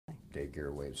Dave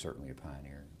Garroway was certainly a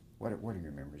pioneer. What are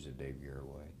your memories of Dave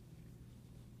Garroway?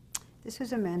 This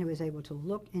was a man who was able to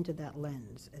look into that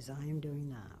lens, as I am doing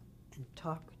now, and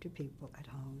talk to people at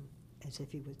home as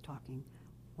if he was talking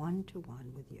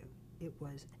one-to-one with you. It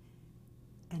was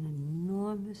an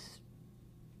enormous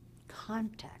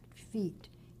contact, feet,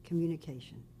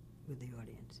 communication with the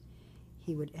audience.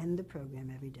 He would end the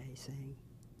program every day saying,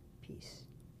 peace.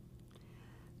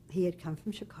 He had come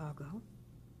from Chicago,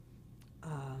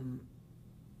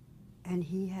 and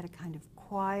he had a kind of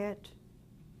quiet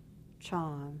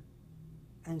charm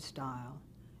and style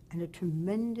and a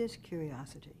tremendous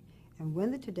curiosity. And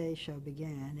when the Today Show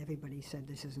began, everybody said,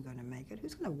 this isn't going to make it.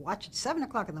 Who's going to watch it 7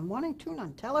 o'clock in the morning, tune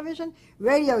on television?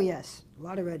 Radio, yes, a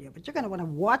lot of radio. But you're going to want to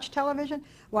watch television?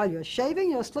 While you're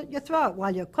shaving, you'll slit your throat.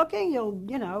 While you're cooking, you'll,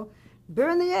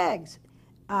 burn the eggs.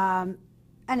 And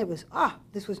it was,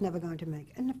 this was never going to make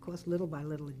it. And of course, little by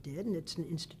little it did, and it's an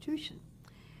institution.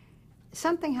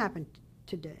 Something happened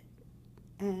today,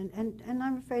 and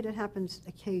I'm afraid it happens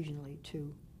occasionally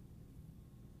to,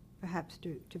 perhaps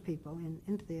to people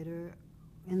in theater,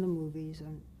 in the movies,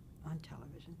 and on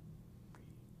television.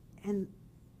 And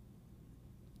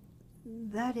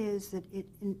that is that it,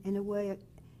 in a way,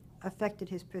 affected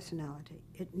his personality.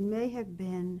 It may have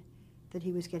been that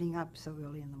he was getting up so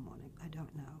early in the morning. I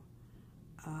don't know.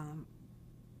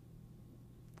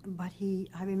 But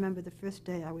I remember the first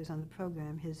day I was on the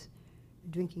program, his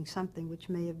drinking something which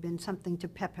may have been something to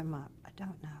pep him up. I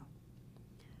don't know.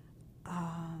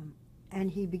 And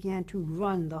he began to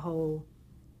run the whole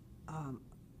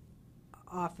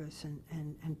office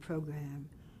and program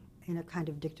in a kind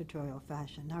of dictatorial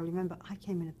fashion. Now remember, I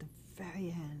came in at the very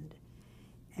end,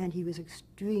 and he was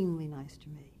extremely nice to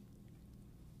me.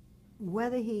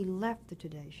 Whether he left the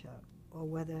Today Show or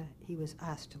whether he was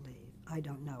asked to leave, I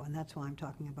don't know, and that's why I'm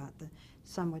talking about the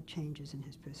somewhat changes in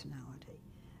his personality.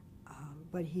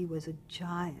 But he was a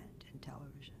giant in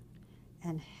television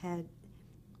and had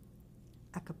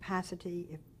a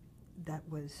capacity that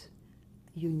was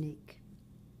unique.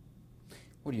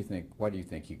 What do you think? Why do you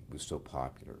think he was so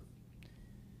popular?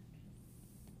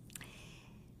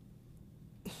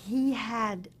 He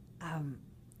had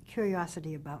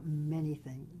curiosity about many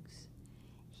things.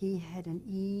 He had an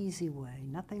easy way.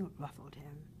 Nothing ruffled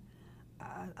him.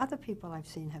 Other people I've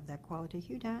seen have that quality.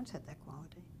 Hugh Downs had that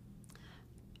quality.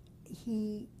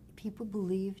 People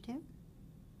believed him.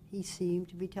 He seemed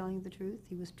to be telling the truth.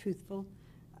 He was truthful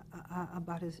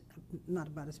about not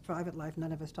about his private life.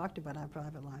 None of us talked about our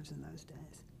private lives in those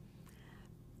days.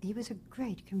 He was a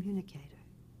great communicator.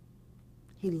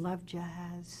 He loved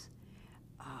jazz.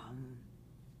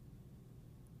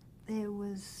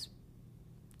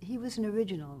 He was an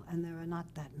original, and there are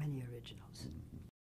not that many originals.